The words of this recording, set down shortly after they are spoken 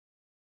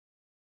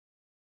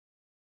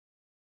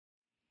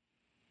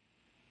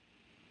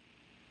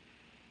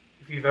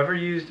you've ever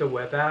used a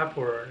web app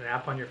or an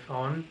app on your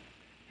phone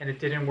and it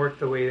didn't work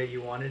the way that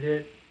you wanted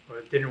it, or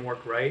it didn't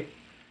work right,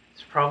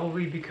 it's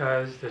probably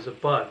because there's a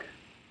bug.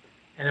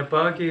 And a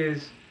bug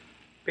is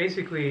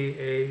basically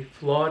a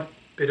flawed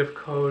bit of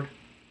code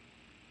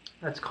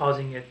that's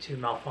causing it to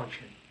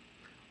malfunction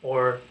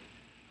or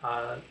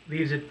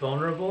leaves it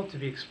vulnerable to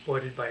be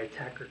exploited by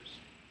attackers.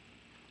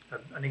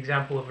 An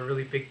example of a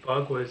really big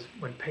bug was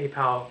when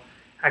PayPal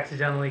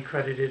accidentally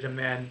credited a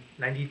man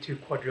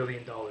 $92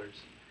 quadrillion.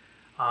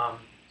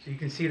 So you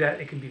can see that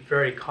it can be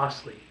very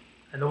costly.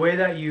 And the way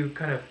that you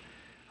kind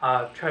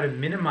of try to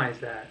minimize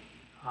that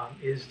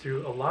is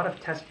through a lot of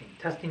testing,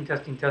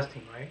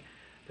 right?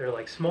 There are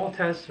like small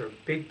tests or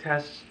big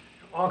tests,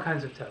 all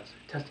kinds of tests,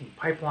 testing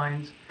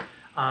pipelines.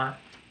 Uh,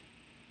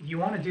 you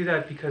want to do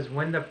that because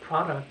when the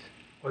product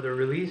or the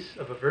release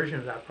of a version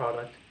of that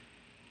product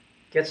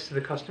gets to the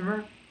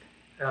customer,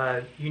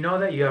 you know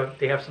that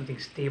they have something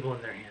stable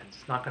in their hands.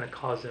 It's not going to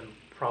cause them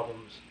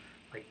problems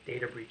like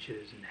data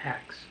breaches and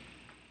hacks.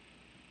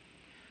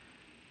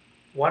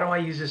 Why do I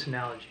use this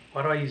analogy?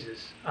 Why do I use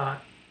this?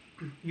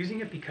 Using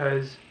it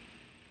because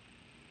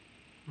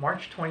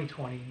March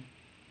 2020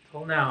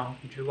 till now,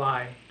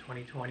 July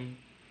 2020,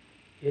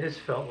 it has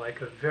felt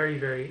like a very,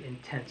 very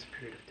intense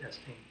period of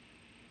testing.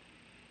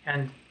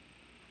 And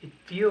it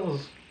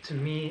feels to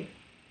me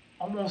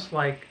almost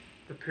like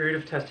the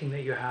period of testing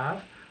that you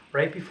have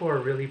right before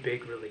a really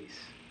big release.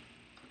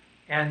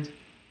 And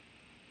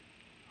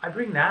I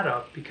bring that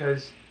up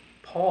because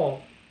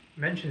Paul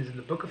mentions in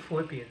the book of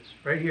Philippians,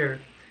 right here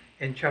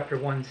in chapter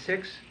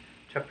 1:6,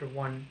 chapter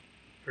 1,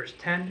 verse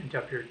 10, and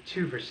chapter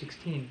 2, verse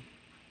 16,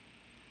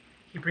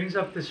 he brings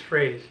up this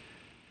phrase,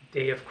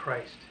 day of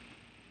Christ.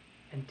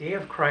 And day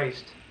of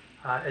Christ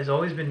has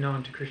always been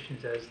known to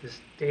Christians as this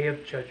day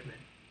of judgment,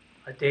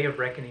 a day of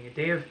reckoning, a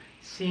day of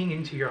seeing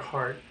into your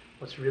heart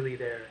what's really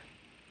there.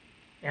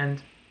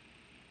 And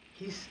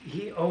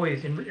he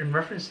always, in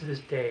reference to this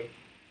day,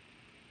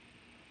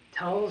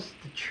 tells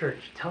the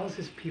church, tells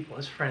his people,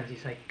 his friends,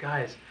 he's like,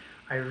 guys,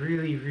 I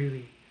really,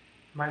 really,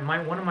 one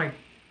of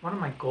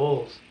my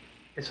goals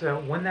is so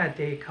that when that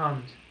day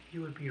comes,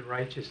 you would be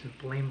righteous and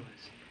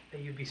blameless,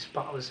 that you'd be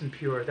spotless and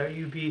pure, that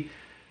you'd be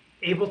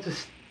able to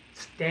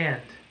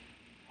stand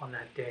on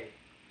that day,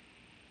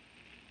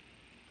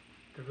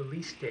 the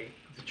release date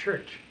of the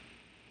church.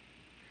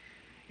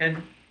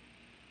 And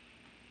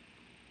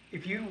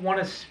if you want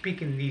to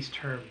speak in these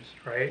terms,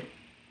 right?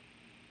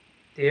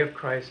 Day of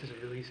Christ is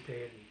a release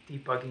date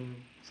and debugging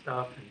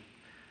stuff and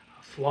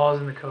flaws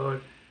in the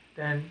code,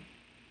 then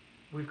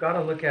we've got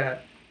to look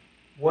at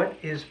what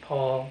is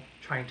Paul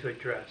trying to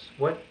address?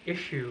 What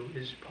issue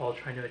is Paul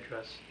trying to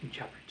address in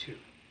chapter 2,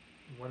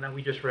 the one that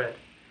we just read?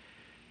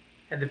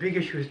 And the big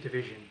issue is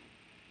division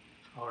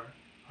or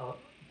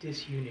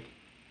disunity.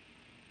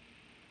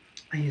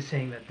 And he's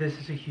saying that this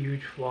is a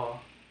huge flaw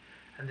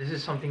and this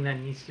is something that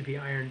needs to be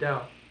ironed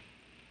out,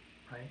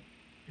 right,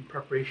 in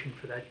preparation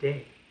for that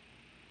day.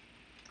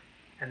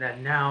 And that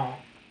now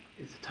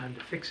is the time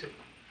to fix it.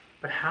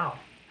 But how?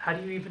 How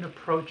do you even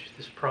approach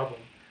this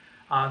problem?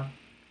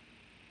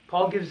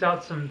 Paul gives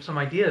out some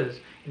ideas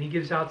and he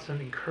gives out some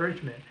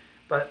encouragement,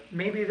 but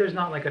maybe there's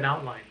not like an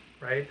outline,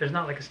 right? There's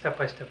not like a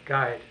step-by-step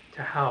guide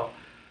to how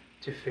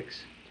to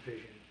fix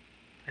division.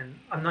 And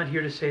I'm not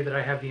here to say that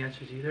I have the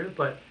answers either,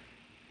 but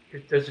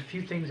there's a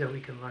few things that we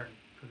can learn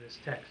from this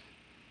text.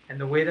 And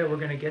the way that we're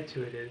going to get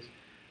to it is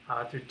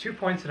through 2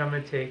 points that I'm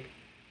going to take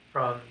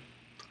from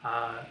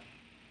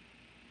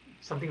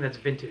something that's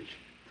vintage.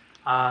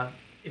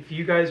 If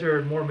you guys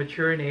are more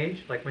mature in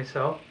age, like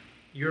myself,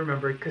 you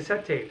remember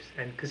cassette tapes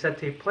and cassette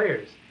tape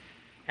players.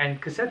 And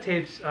cassette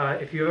tapes,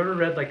 if you ever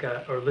read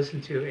or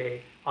listened to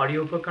a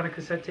audiobook on a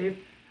cassette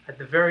tape, at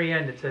the very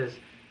end it says,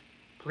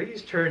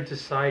 please turn to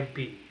side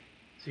B.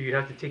 So you'd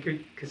have to take your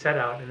cassette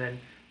out and then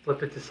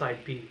flip it to side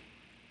B.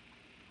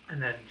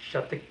 And then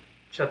shut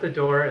the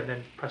door and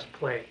then press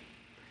play.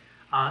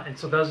 And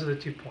so those are the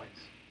 2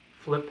 points.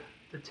 Flip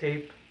the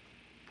tape,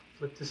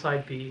 flip to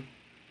side B,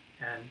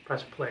 and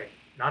press play.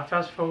 Not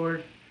fast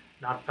forward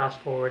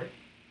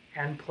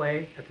and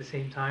play at the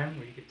same time,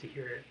 where you get to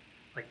hear it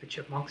like the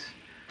Chipmunks.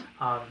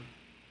 But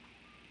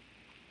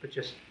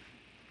just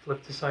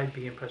flip to side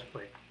B and press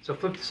play. So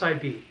flip to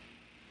side B.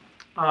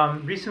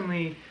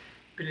 Recently,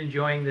 been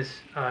enjoying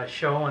this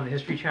show on the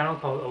History Channel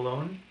called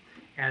Alone,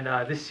 and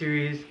this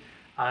series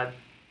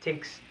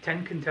takes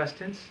 10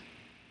 contestants,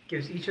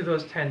 gives each of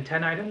those 10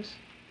 items,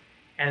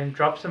 and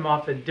drops them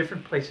off in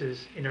different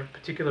places in a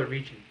particular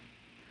region.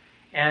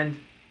 And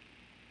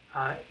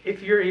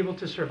if you're able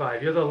to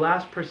survive, you're the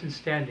last person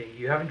standing,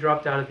 you haven't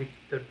dropped out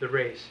of the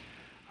race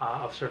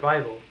of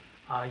survival,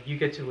 you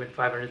get to win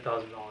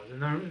 $500,000.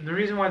 And the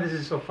reason why this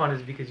is so fun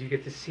is because you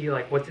get to see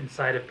like what's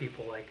inside of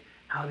people, like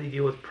how they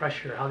deal with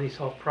pressure, how they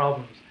solve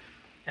problems.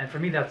 And for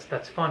me,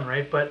 that's fun,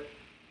 right? But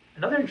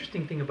another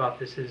interesting thing about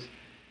this is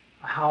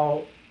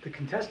how the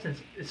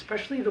contestants,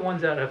 especially the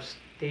ones that have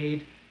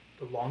stayed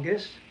the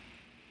longest,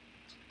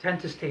 tend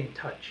to stay in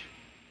touch.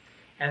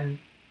 And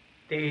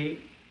they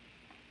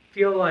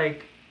feel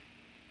like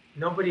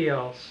nobody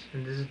else,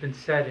 and this has been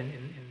said in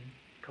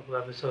couple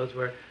episodes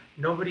where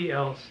nobody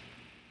else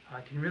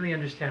can really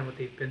understand what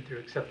they've been through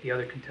except the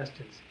other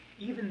contestants.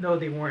 Even though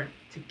they weren't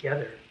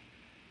together,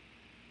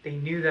 they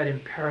knew that in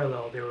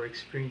parallel they were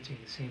experiencing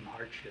the same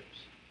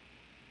hardships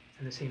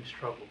and the same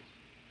struggles.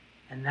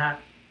 And that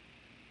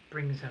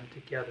brings them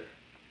together.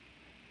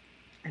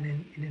 And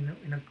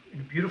in a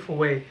beautiful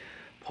way,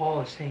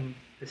 Paul is saying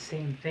the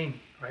same thing,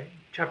 right?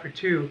 Chapter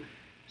 2,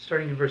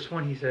 starting in verse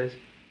 1, he says,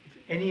 if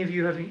any of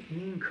you have any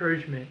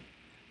encouragement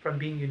from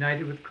being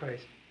united with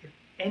Christ, if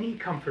any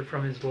comfort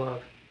from his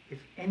love, if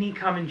any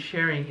common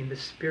sharing in the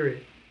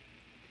Spirit,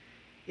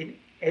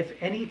 if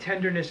any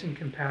tenderness and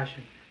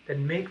compassion,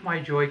 then make my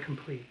joy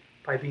complete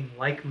by being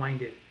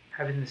like-minded,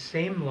 having the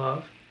same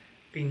love,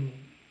 being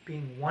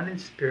one in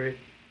spirit,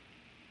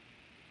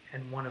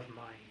 and one of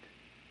mind,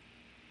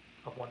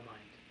 of one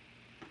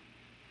mind.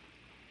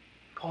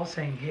 Paul's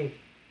saying, hey,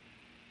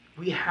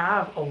 we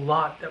have a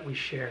lot that we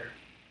share,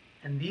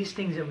 and these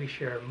things that we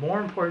share are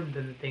more important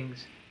than the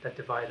things that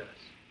divide us.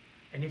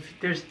 And if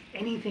there's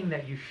anything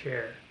that you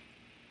share,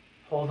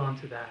 hold on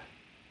to that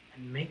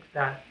and make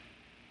that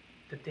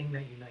the thing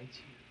that unites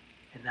you.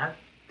 And that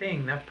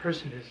thing, that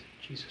person is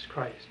Jesus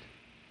Christ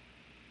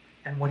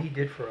and what he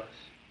did for us.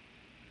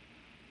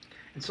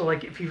 And so,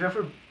 like, if you've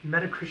ever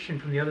met a Christian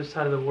from the other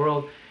side of the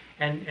world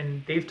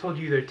and they've told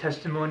you their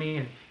testimony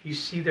and you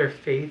see their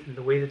faith and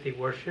the way that they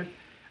worship,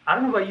 I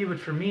don't know about you, but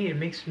for me, it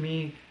makes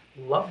me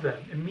love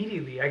them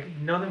immediately. I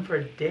could know them for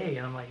a day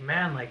and I'm like,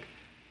 man, like,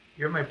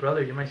 you're my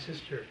brother, you're my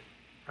sister,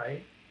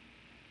 right?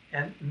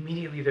 And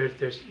immediately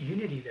there's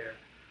unity there.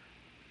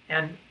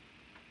 And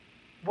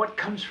what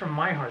comes from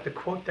my heart, the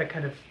quote that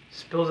kind of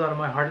spills out of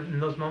my heart in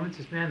those moments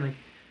is, man, like,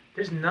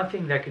 there's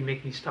nothing that can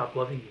make me stop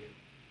loving you,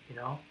 you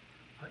know?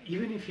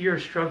 Even if you're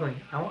struggling,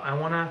 I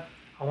wanna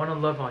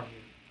love on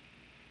you.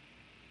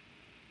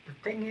 The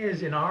thing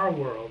is, in our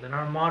world, in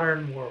our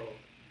modern world,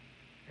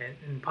 and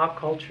in pop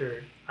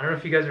culture, I don't know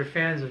if you guys are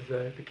fans of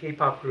the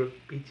K-pop group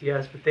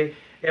BTS, but they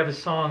have a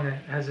song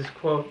that has this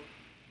quote,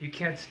 "You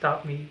can't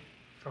stop me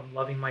from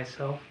loving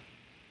myself."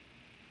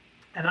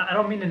 And I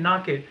don't mean to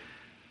knock it,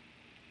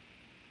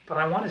 but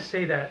I want to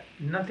say that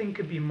nothing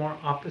could be more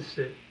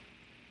opposite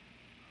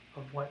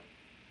of what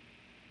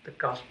the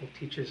gospel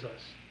teaches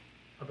us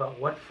about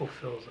what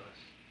fulfills us.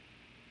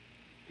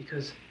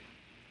 Because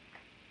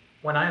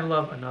when I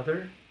love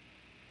another,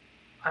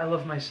 I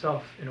love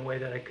myself in a way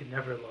that I could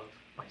never love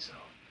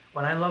myself.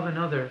 When I love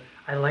another,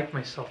 I like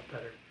myself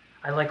better.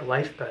 I like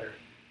life better.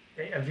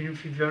 I mean,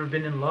 if you've ever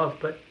been in love,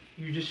 but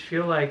you just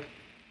feel like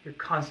you're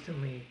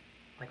constantly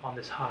like on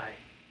this high.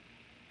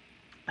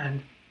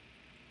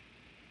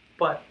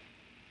 But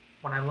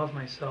when I love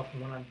myself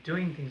and when I'm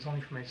doing things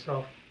only for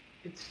myself,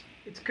 it's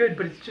good,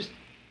 but it's just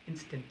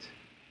instant.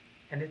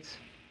 And it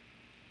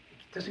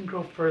doesn't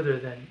grow further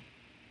than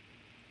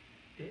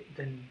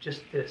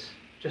just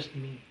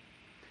me.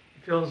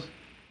 It feels,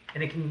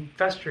 and it can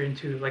fester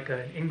into like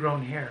an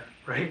ingrown hair,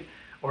 right?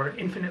 Or an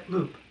infinite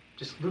loop,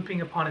 just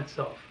looping upon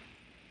itself.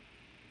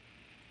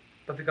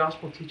 But the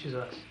gospel teaches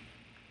us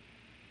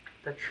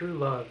that true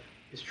love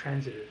is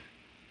transitive.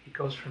 It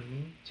goes from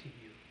me to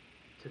you,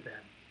 to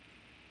them.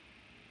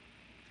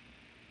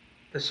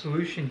 The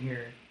solution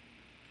here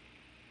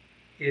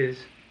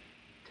is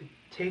to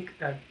take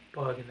that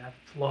bug and that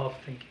flaw of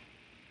thinking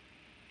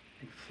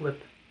and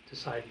flip to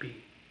side B,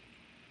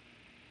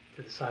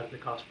 to the side of the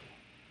gospel.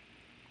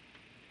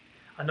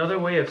 Another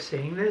way of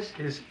saying this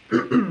is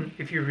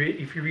if you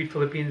read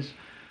Philippians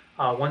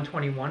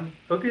 1:21.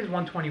 Philippians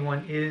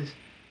 1:21 is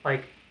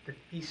like the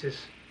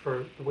thesis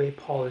for the way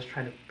Paul is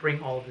trying to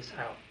bring all of this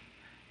out.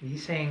 And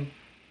he's saying,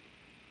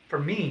 for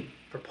me,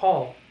 for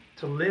Paul,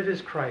 to live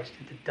is Christ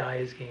and to die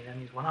is gain. That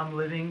means when I'm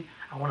living,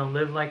 I want to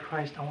live like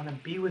Christ. I want to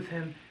be with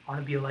him. I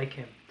want to be like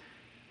him.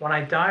 When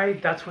I die,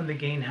 that's when the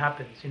gain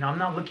happens. You know, I'm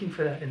not looking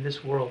for that in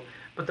this world.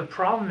 But the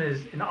problem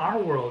is, in our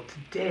world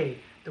today,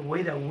 the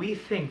way that we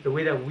think, the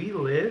way that we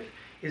live,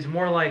 is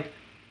more like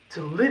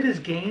to live is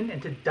gain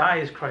and to die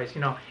is Christ.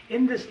 You know,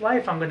 in this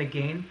life I'm going to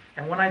gain,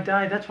 and when I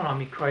die, that's when I'll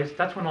meet Christ.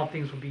 That's when all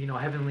things will be, you know,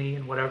 heavenly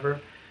and whatever.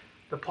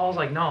 But Paul's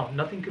like, no,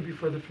 nothing could be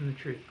further from the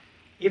truth.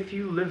 If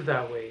you live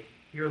that way,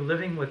 you're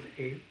living with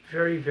a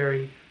very,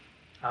 very,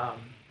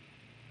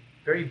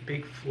 very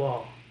big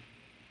flaw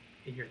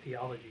in your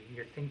theology, in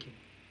your thinking,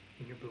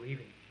 in your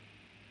believing.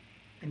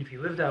 And if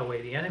you live that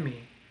way, the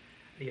enemy,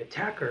 the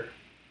attacker,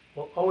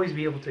 will always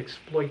be able to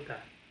exploit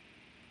that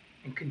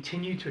and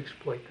continue to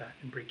exploit that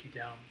and break you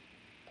down.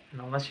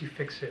 And unless you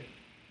fix it.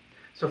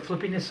 So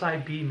flipping to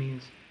side B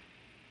means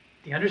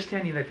the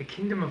understanding that the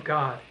kingdom of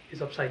God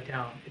is upside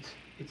down.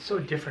 It's so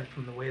different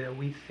from the way that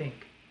we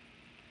think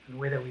and the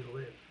way that we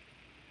live.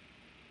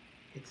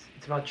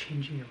 It's about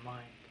changing your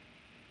mind.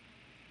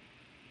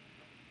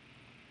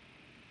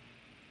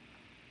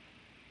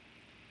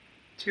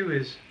 Two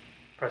is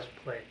press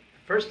play.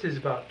 The first is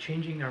about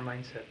changing our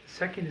mindset. The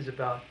second is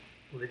about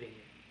living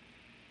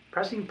it.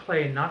 Pressing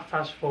play and not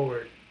fast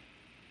forward,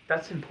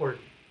 that's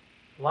important.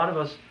 A lot of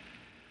us,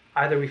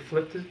 either we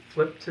flip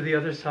to the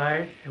other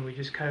side and we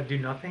just kind of do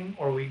nothing,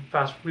 or we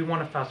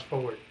want to fast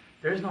forward.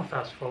 There is no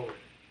fast forward.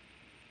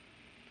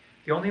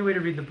 The only way to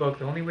read the book,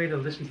 the only way to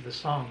listen to the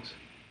songs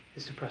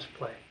is to press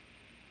play.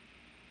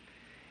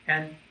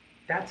 And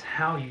that's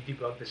how you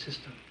debug the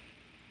system.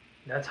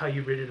 That's how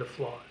you rid it of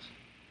flaws.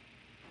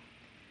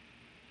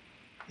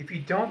 If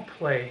you don't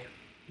play,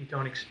 you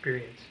don't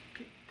experience.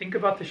 Think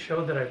about the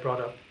show that I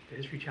brought up, the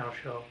History Channel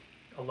show,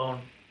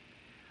 Alone.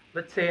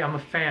 Let's say I'm a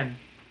fan.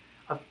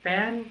 A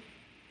fan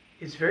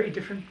is very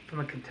different from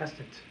a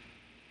contestant,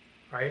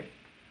 right?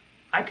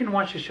 I can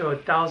watch the show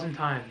 1,000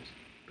 times,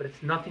 but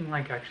it's nothing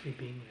like actually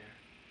being there.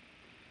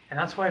 And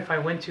that's why if I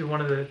went to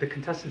one of the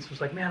contestants was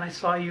like, man, I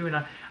saw you and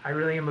I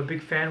really am a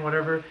big fan,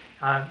 whatever,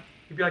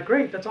 you'd be like,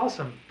 great, that's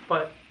awesome.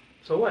 But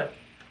so what?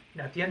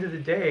 And at the end of the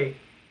day,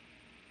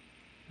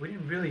 we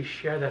didn't really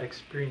share that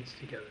experience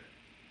together.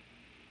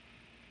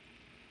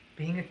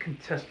 Being a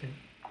contestant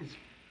is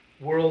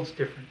worlds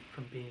different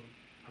from being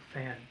a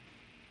fan.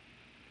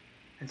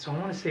 And so I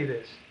want to say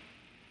this,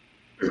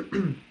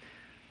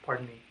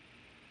 pardon me,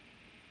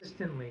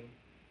 consistently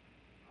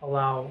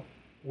allow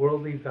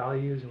worldly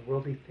values and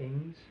worldly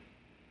things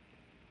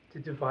to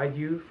divide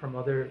you from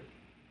other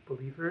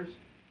believers.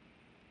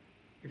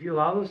 If you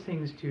allow those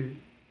things to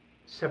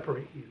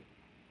separate you,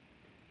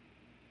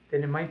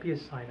 then it might be a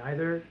sign.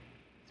 Either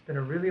it's been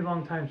a really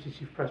long time since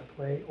you've pressed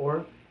play,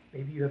 or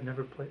maybe you have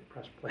never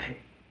pressed play.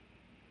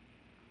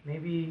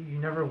 Maybe you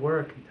never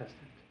were a contestant.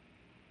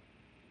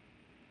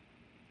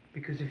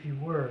 Because if you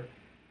were,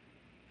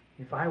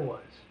 if I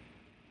was,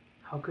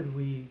 how could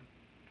we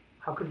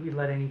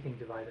let anything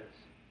divide us?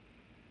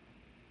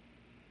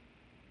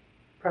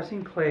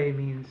 Pressing play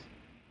means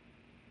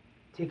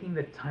taking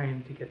the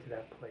time to get to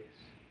that place.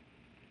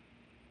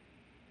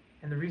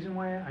 And the reason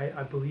why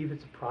I believe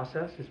it's a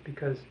process is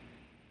because,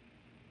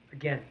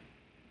 again,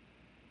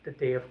 the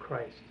day of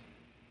Christ.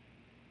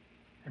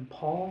 And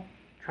Paul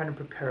trying to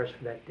prepare us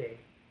for that day,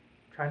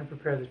 trying to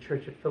prepare the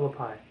church at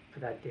Philippi for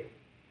that day.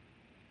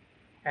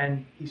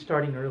 And he's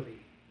starting early.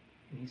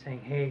 And he's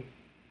saying, hey,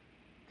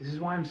 this is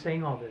why I'm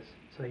saying all this,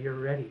 so that you're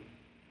ready.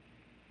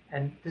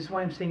 And this is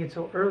why I'm saying it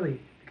so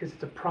early, because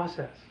it's a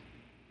process.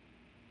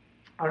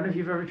 I don't know if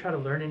you've ever tried to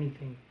learn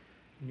anything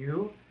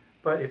new,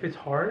 but if it's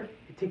hard,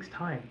 it takes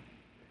time.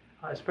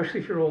 Especially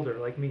if you're older,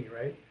 like me,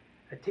 right?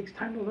 It takes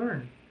time to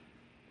learn.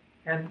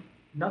 And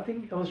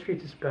nothing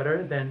illustrates this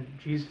better than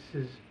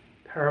Jesus'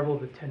 parable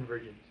of the 10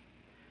 virgins.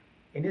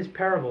 In his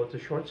parable, it's a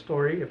short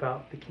story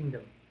about the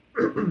kingdom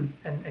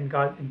and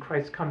God and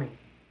Christ's coming.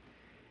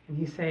 And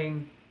he's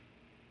saying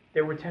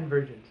there were 10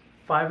 virgins.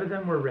 5 of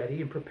them were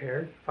ready and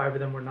prepared, 5 of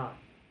them were not.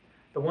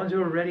 The ones who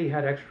were ready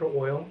had extra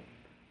oil.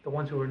 The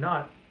ones who were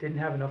not didn't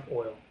have enough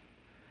oil.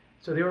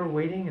 So they were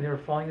waiting and they were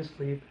falling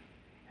asleep.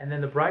 And then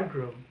the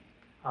bridegroom,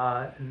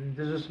 and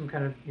this is some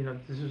kind of,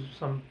 this is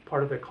some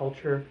part of their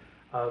culture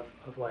of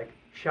like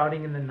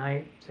shouting in the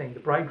night, saying, the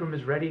bridegroom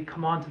is ready,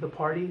 come on to the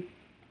party.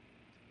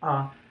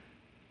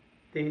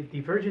 The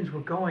virgins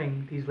were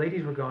going, these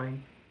ladies were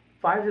going.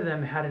 5 of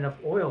them had enough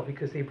oil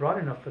because they brought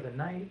enough for the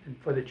night and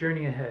for the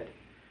journey ahead.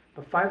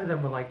 But 5 of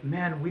them were like,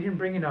 man, we didn't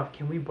bring enough.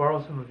 Can we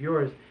borrow some of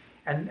yours?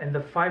 And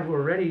the 5 who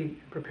were ready,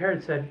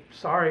 prepared, said,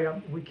 sorry,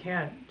 we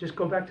can't. Just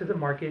go back to the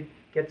market,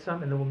 get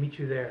some, and then we'll meet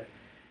you there.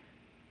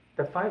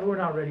 The 5 who were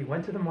not ready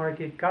went to the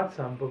market, got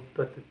some,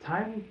 but the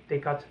time they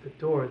got to the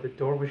door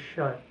was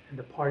shut, and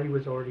the party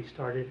was already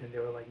started, and they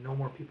were like, no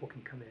more people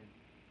can come in.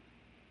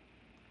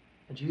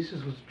 And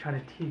Jesus was trying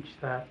to teach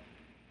that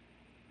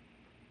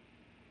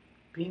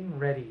being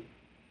ready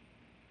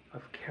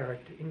of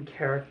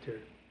character,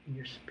 in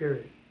your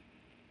spirit,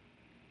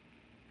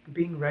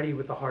 being ready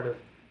with a heart of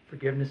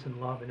forgiveness and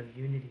love and of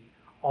unity,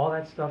 all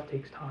that stuff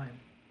takes time.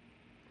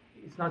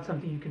 It's not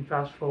something you can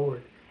fast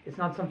forward. It's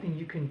not something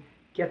you can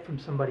get from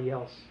somebody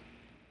else,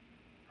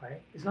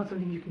 right? It's not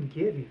something you can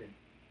give even.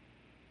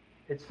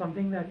 It's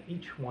something that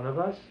each one of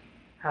us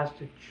has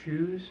to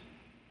choose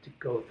to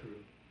go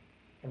through.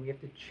 And we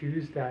have to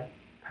choose that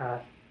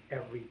path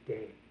every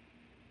day.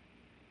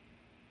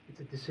 It's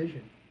a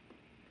decision.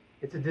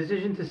 It's a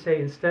decision to say,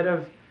 instead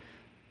of,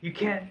 you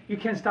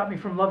can't stop me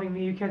from loving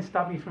me, you can't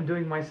stop me from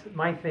doing my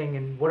thing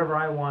and whatever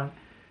I want.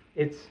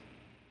 It's,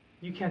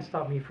 you can't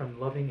stop me from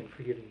loving and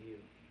forgiving you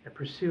and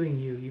pursuing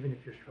you even if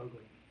you're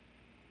struggling.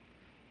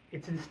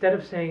 It's instead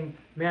of saying,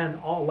 man,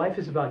 all life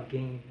is about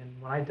gain,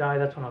 and when I die,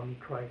 that's when I'll meet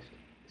Christ.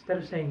 Instead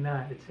of saying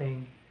that, it's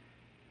saying,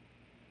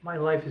 my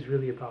life is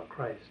really about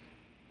Christ.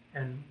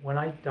 And when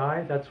I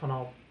die, that's when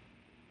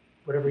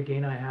whatever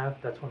gain I have,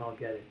 that's when I'll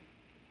get it.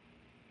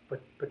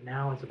 But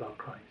now it's about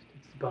Christ.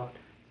 It's about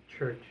the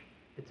church.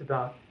 It's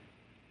about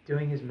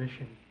doing his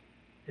mission.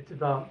 It's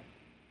about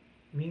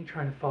me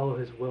trying to follow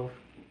his will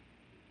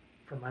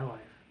for my life.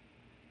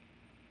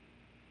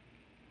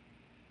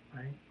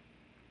 Right?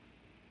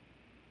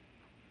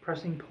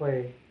 Pressing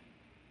play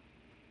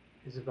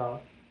is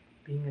about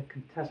being a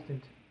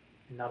contestant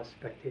and not a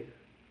spectator.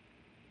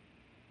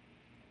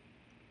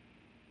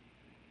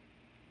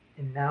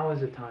 And now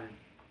is a time,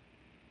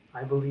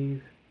 I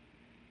believe,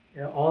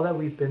 all that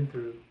we've been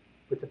through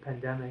with the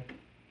pandemic,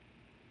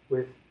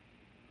 with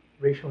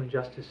racial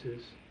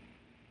injustices,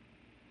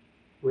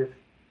 with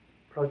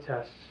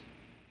protests,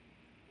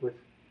 with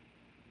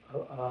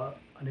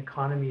an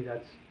economy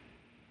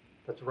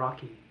that's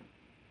rocky.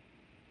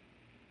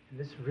 In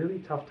this really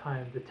tough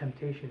time, the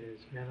temptation is,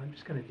 man, I'm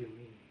just going to do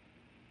me.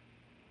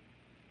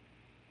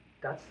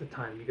 That's the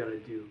time you got to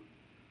do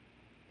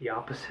the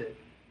opposite,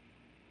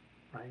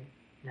 right?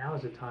 Now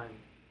is the time.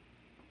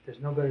 There's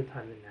no better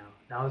time than now.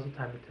 Now is the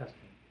time of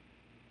testing.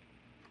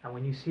 And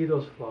when you see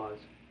those flaws,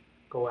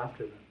 go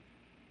after them,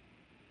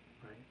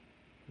 right?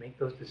 Make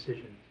those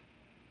decisions.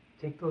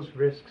 Take those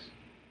risks.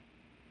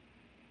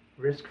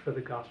 Risk for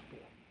the gospel.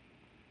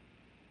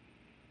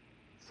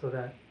 So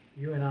that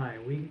you and I,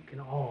 we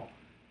can all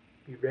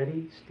be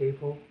ready,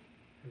 stable,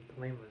 and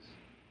blameless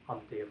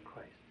on the day of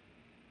Christ.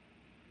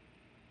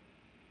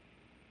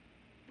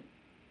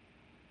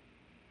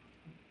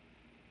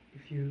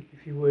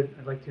 If you would,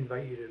 I'd like to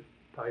invite you to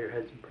bow your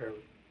heads in prayer with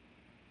me.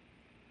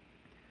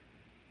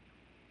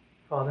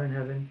 Father in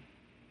heaven,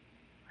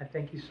 I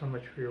thank you so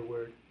much for your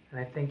word, and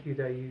I thank you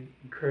that you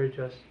encourage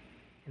us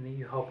and that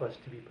you help us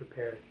to be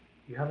prepared.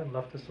 You haven't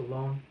left us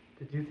alone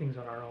to do things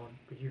on our own,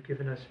 but you've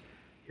given us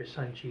your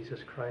Son,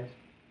 Jesus Christ,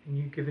 and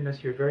you've given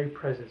us your very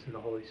presence in the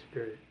Holy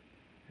Spirit.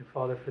 And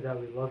Father, for that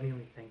we love you and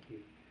we thank you.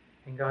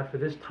 And God, for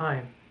this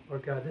time,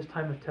 Lord God, this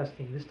time of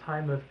testing, this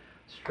time of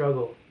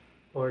struggle,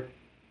 Lord,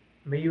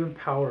 may you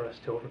empower us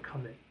to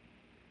overcome it.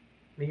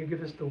 May you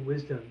give us the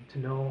wisdom to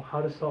know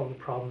how to solve the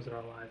problems in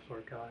our lives,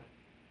 Lord God.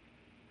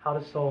 How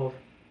to solve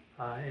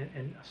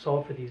and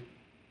solve for these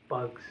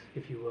bugs,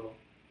 if you will.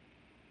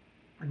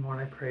 And Lord,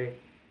 I pray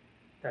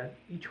that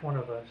each one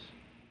of us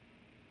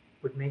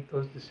would make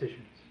those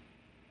decisions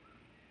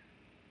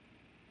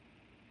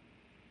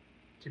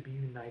to be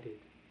united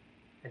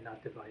and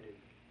not divided,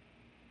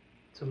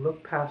 to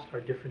look past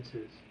our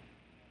differences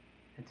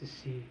and to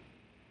see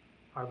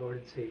our Lord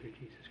and Savior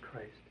Jesus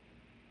Christ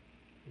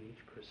in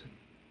each person.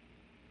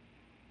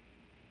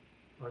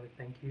 Lord,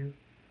 I thank you.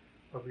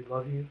 Lord, we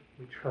love you,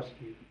 we trust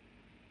you.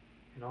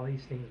 In all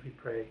these things we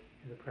pray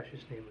in the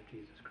precious name of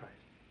Jesus Christ.